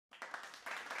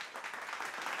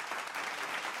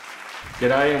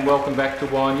G'day and welcome back to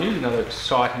Wine News, another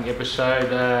exciting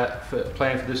episode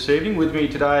planned for this evening. With me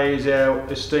today is our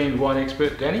esteemed wine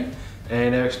expert Danny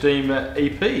and our esteemed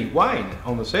EP Wayne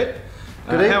on the set.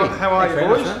 Good evening. How are you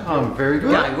boys? I'm very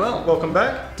good. Going well. Welcome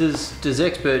back. Is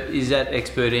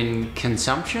expert in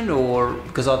consumption, or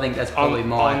because I think that's probably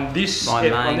on this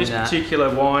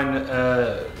particular wine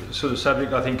sort of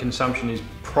subject, I think consumption is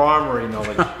primary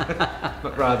knowledge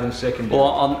rather than secondary. Well,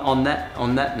 on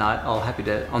that note, I'll happy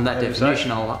to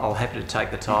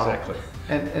take the title. Exactly.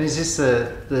 And is this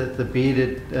the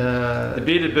bearded? The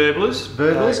bearded burblers.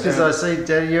 Burblers, because I see,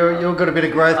 Daddy, you've got a bit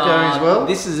of growth going as well.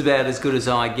 This is about as good as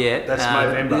I get. That's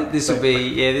November. This will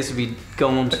be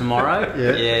gone tomorrow.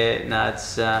 It's.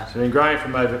 So you've been growing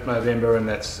from November, and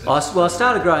that's. I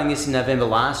started growing this in November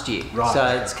last year, right. So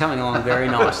it's coming along very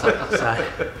nicely. So.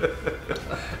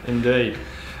 Indeed.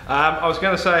 I was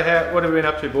going to say, what have we been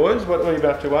up to, boys? What have you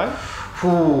been up to, Wayne?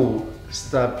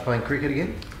 Start playing cricket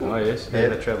again. Oh yes,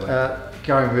 they're travelling.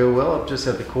 Going real well. I've just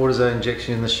had the cortisone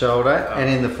injection in the shoulder and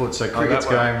in the foot, so cricket's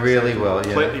going really well.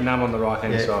 Completely numb on the right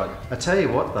hand side. I tell you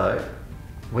what though,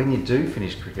 when you do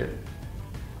finish cricket,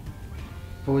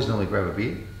 boys normally grab a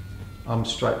beer. I'm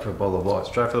straight for a bottle of white.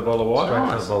 Straight for the bottle of white? Straight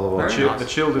for the bottle of white. The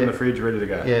chilled in the fridge, ready to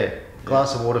go. Yeah,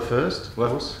 glass of water first, of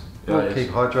course. Yes. Keep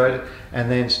hydrated, and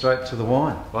then straight to the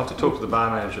wine. We'll have to talk to the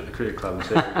bar manager at the cricket club and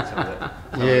see if we can get some of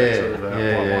that.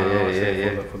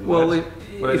 Well,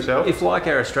 if like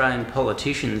our Australian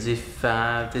politicians, if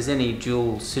there's any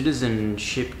dual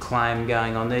citizenship claim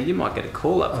going on there, you might get a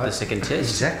call up for the second test.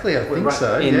 Exactly, I think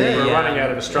so. We're running out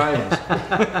of Australians.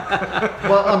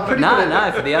 Well, I'm pretty good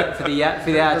at for the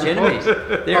arch enemies.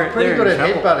 I'm pretty good at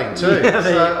headbutting too,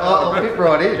 so I'll fit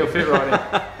right in. You'll fit right in.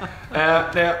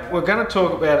 Now, we're going to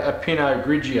talk about a Pinot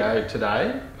Grigio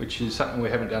today, which is something we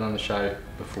haven't done on the show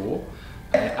before.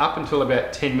 Up until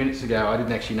about 10 minutes ago, I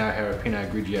didn't actually know how a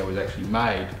Pinot Grigio was actually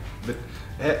made. But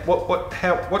what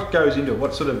goes into it?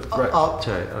 What sort of... I'll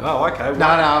tell you. Oh, okay. Well, no,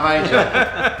 I'm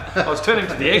joking. I was turning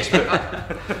to the expert.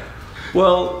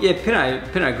 Well, yeah,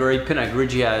 Pinot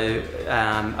Grigio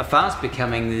are fast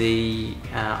becoming the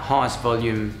highest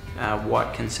volume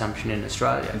white consumption in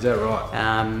Australia. Is that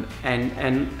right?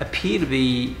 And appear to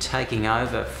be taking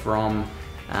over from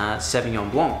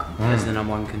Sauvignon Blanc as the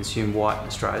 #1 consumed white in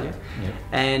Australia. Yep.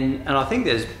 And I think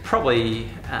there's probably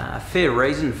a fair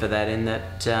reason for that, in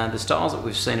that the styles that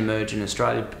we've seen emerge in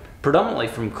Australia, predominantly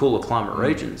from cooler climate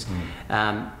regions,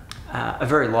 are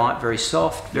very light, very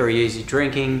soft, very easy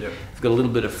drinking. Yep. They've got a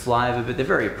little bit of flavour, but they're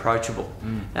very approachable.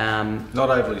 Not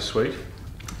overly sweet.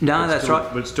 No, that's right.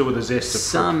 But still with a zest of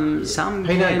some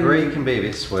Pinot Gris can be a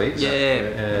bit sweet.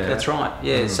 Yeah, that's right.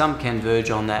 Yeah, some can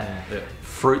verge on that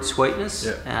fruit sweetness.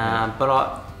 But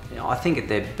I think at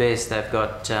their best they've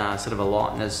got sort of a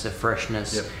lightness, a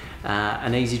freshness,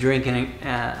 an easy drink, and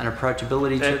an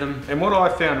approachability to them. And what I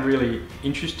found really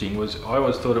interesting was I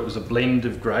always thought it was a blend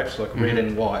of grapes, like red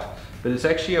and white, but it's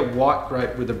actually a white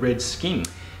grape with a red skin.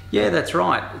 Yeah, that's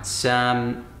right. It's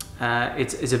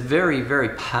a very, very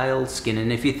pale skin,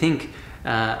 and if you think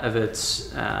of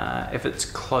its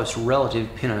close relative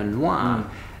Pinot Noir,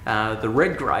 the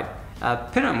red grape,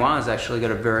 Pinot Noir has actually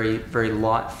got a very, very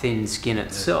light, thin skin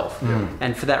itself,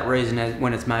 and for that reason,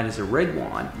 when it's made as a red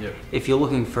wine, if you're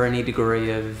looking for any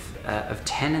degree of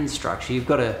tannin structure, you've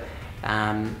got to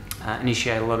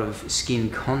initiate a lot of skin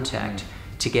contact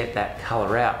to get that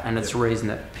colour out, and it's the reason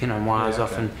that Pinot Noir is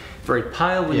often very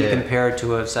pale when you compare it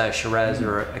to, say, a Shiraz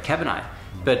or a Cabernet.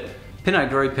 But Pinot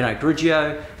Gris, Pinot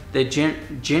Grigio, they're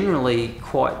generally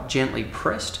quite gently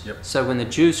pressed, so when the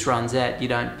juice runs out, you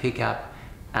don't pick up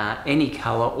any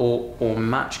colour or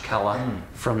much colour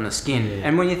from the skin.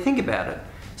 And when you think about it,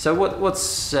 so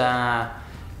what's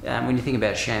when you think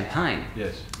about champagne?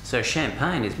 So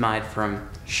champagne is made from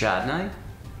Chardonnay,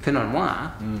 Pinot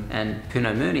Noir, and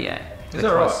Pinot Meunier. Is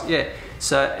that right? Yeah.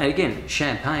 So, and again,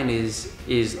 champagne is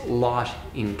light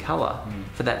in colour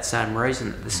for that same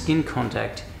reason. The skin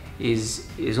contact is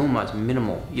almost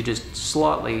minimal. You're just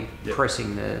slightly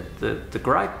pressing the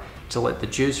grape to let the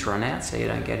juice run out, so you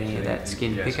don't get any of that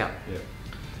skin pickup.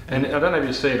 And I don't know if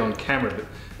you see it on camera, but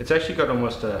it's actually got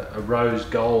almost a rose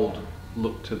gold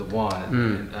look to the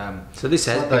wine. So this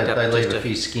has picked up. They leave a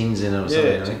few skins in it or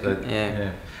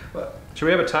something. Should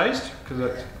we have a taste?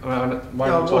 Because I'm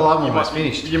almost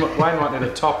finished. Wayne might need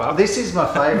a top up. This is my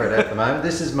favourite at the moment.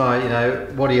 This is my,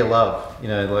 what do you love?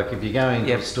 Like if you're going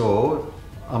to a store,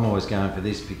 I'm always going for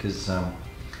this because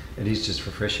it is just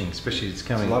refreshing, especially it's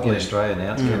coming in Australia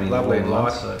now. It's coming lovely in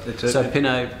light. So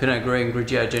Pinot Gris and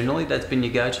Grigio generally, that's been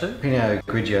your go-to? Pinot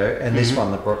Grigio, and this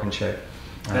one, the Brockenshire.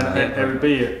 And it would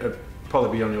be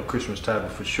probably be on your Christmas table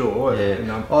for sure.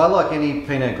 Yeah. I like any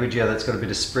Pinot Grigio that's got a bit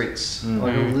of spritz,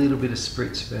 like a little bit of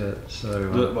spritz about it.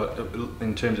 So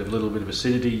in terms of a little bit of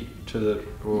acidity to the,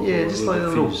 just like a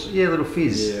little fizz. Little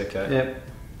fizz. Yeah, okay.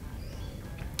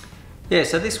 Yeah.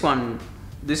 So this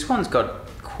one's got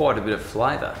quite a bit of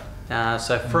flavour.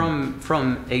 So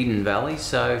from Eden Valley.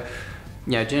 So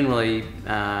generally,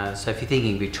 so if you're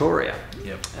thinking Victoria,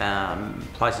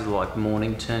 places like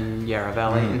Mornington, Yarra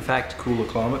Valley, in fact, cooler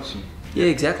climates. Yeah,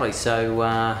 exactly. So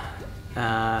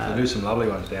they do some lovely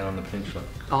ones down on the peninsula.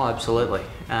 Oh, absolutely.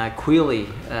 Queely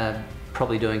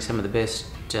probably doing some of the best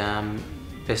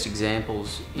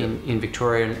examples in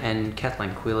Victoria, and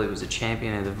Kathleen Queely was a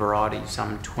champion of the variety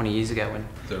some 20 years ago when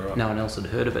no one else had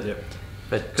heard of it. Yep.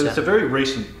 Because it's a very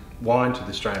recent wine to the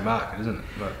Australian market, isn't it?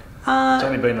 Like, it's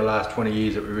only been the last 20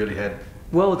 years that we really had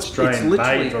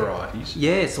Australian-made varieties.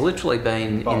 Yeah, it's literally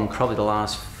been in probably the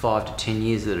last 5 to 10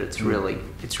 years that it's really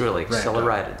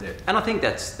accelerated. Yeah. And I think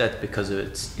that's because of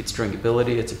its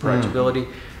drinkability, its approachability.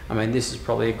 I mean, this is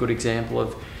probably a good example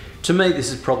of. To me,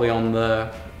 this is probably on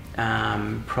the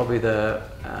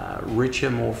richer,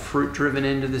 more fruit-driven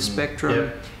end of the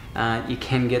spectrum. Yep. You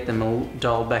can get them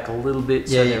dialed back a little bit,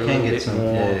 so they're a little bit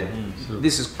more.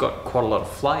 This has got quite a lot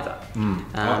of flavour.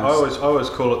 I always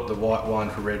call it the white wine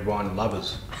for red wine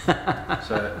lovers.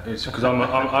 So it's because I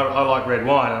like red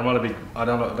wine. I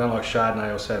don't like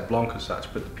Chardonnay or Sauv Blanc as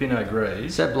such, but the Pinot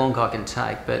Gris. Sauv Blanc I can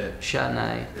take, but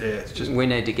Chardonnay. Yeah, it's just. We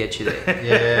need to get you there.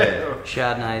 Yeah.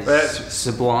 Chardonnay's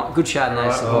sublime. Good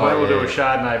Chardonnay sublime. We'll do a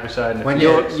Chardonnay episode. When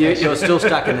you're still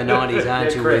stuck in the 90s,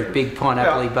 aren't you? With big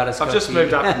pineapple butterscotch. I've just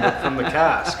moved up from the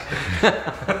cask.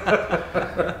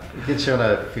 Get you on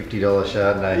a $50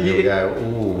 Chardonnay, you'll go,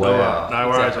 ooh, wow. No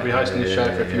worries, I'll be hosting this show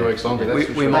for a few weeks longer.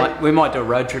 We might do a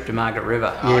road trip to Margaret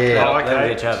River. Okay. That'll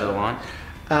get you over the line.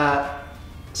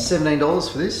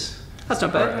 $17 for this. That's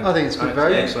not bad. I think it's good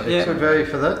value. It's good value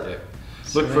for that. Yeah.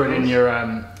 Look for it in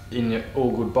your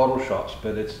all good bottle shops,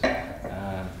 but it's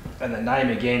and the name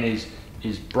again is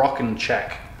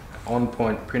Brockenchack On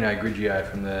Point Pinot Grigio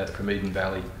from Eden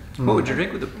Valley. What would you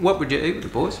drink with What would you eat with the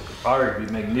boys? Oh, it'd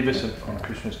be magnificent on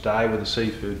Christmas Day with a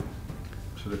seafood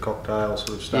sort of cocktail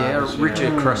sort of starters. Yeah,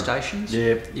 richer crustaceans.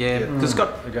 Yeah. Because it's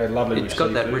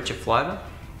got that richer flavour.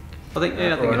 I think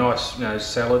or a nice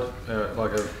salad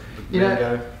like a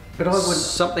mango. But I would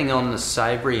something on the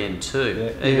savoury end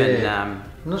too. Yeah. Even I'm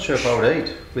not sure if I would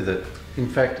eat with it. In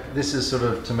fact, this is sort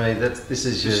of, to me, this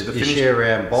is your share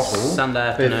around bottle Sunday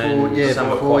afternoon.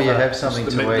 Before you have something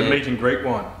to eat. The meat and Greek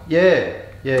wine.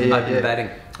 Open batting.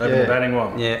 Open batting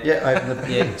one. Take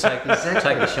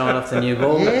the shine off the new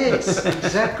ball. Yes,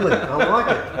 exactly. I like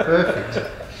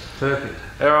it. Perfect.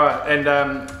 All right, and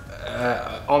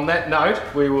on that note,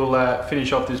 we will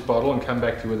finish off this bottle and come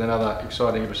back to you with another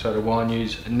exciting episode of Wine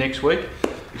News next week.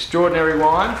 Extraordinary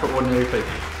wine for ordinary people.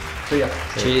 See ya.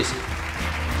 Cheers.